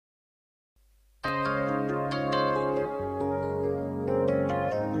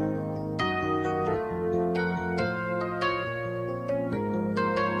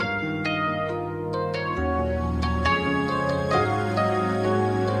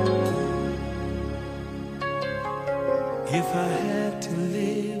If I had to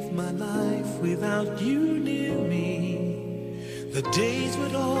live my life without you near me, the days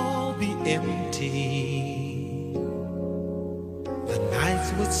would all be empty. The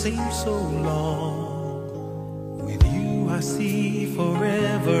nights would seem so long. With you I see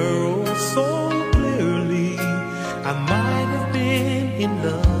forever oh so clearly. I might have been in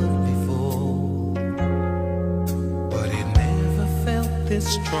love before, but it never felt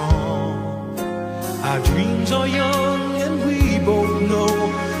this strong. Our dreams are young and we both know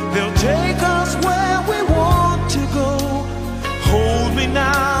they'll take us where we want to go. Hold me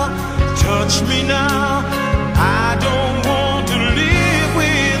now, touch me now, I don't want to live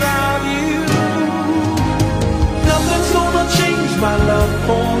without you. Nothing's gonna change my love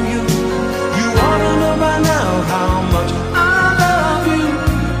for you. You ought to know by now how much I love you.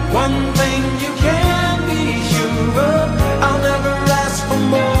 One thing you can be sure of, I'll never ask for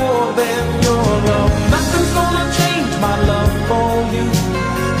more than your love. Nothing's gonna change my love for you.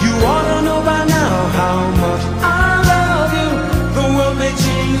 You ought to know by now how much I love you. The world may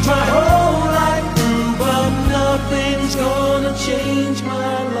change my whole life through, but nothing's gonna change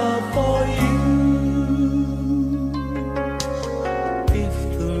my love for you. If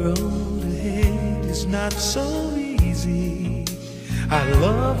the road ahead is not so easy, our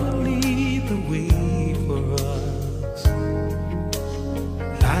love will lead the way for us.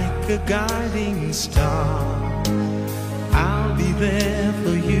 Like a guiding star, I'll be there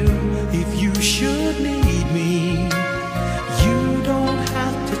for you if you should need me. You don't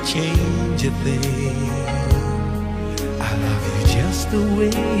have to change a thing. I love you just the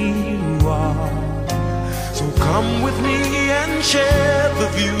way you are. So come with me and share the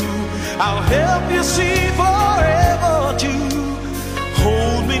view. I'll help you see forever too.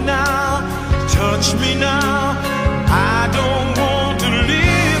 Hold me now, touch me now, I don't